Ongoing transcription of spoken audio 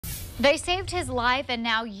They saved his life, and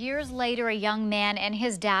now years later, a young man and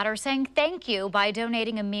his dad are saying thank you by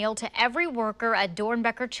donating a meal to every worker at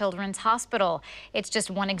Doernbecher Children's Hospital. It's just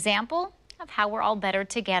one example of how we're all better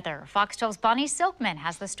together. Fox 12's Bonnie Silkman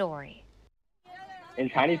has the story. In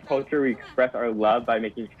Chinese culture, we express our love by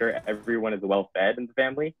making sure everyone is well fed in the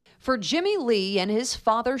family. For Jimmy Lee and his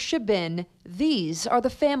father Shabin, these are the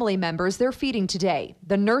family members they're feeding today,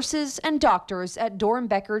 the nurses and doctors at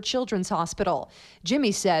Doernbecher Children's Hospital.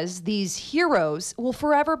 Jimmy says these heroes will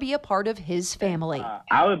forever be a part of his family.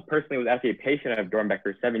 I personally was actually a patient of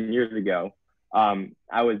Doernbecher 7 years ago.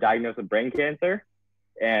 I was diagnosed with brain cancer,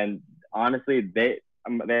 and honestly,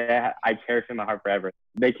 I cherish them in my heart forever.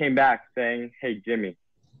 They came back saying, "Hey, Jimmy."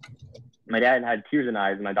 My dad had tears in his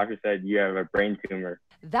eyes, and my doctor said, "You have a brain tumor."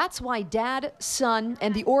 That's why Dad, son,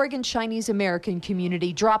 and the Oregon Chinese American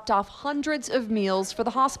community dropped off hundreds of meals for the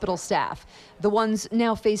hospital staff, the ones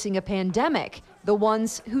now facing a pandemic, the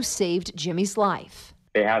ones who saved Jimmy's life.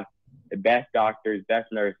 They have the best doctors,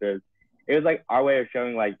 best nurses. It was like our way of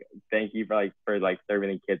showing thank you for serving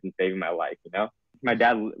the kids and saving my life, you know? My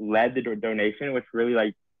dad led the donation, which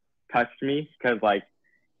really touched me because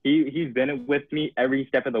he's been with me every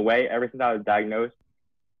step of the way ever since I was diagnosed.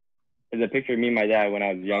 There's a picture of me and my dad when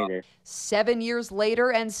I was younger. 7 years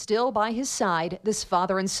later and still by his side, this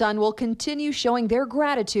father and son will continue showing their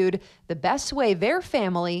gratitude the best way their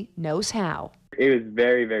family knows how. It was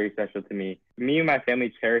very, very special to me. Me and my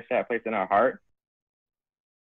family cherish that place in our heart.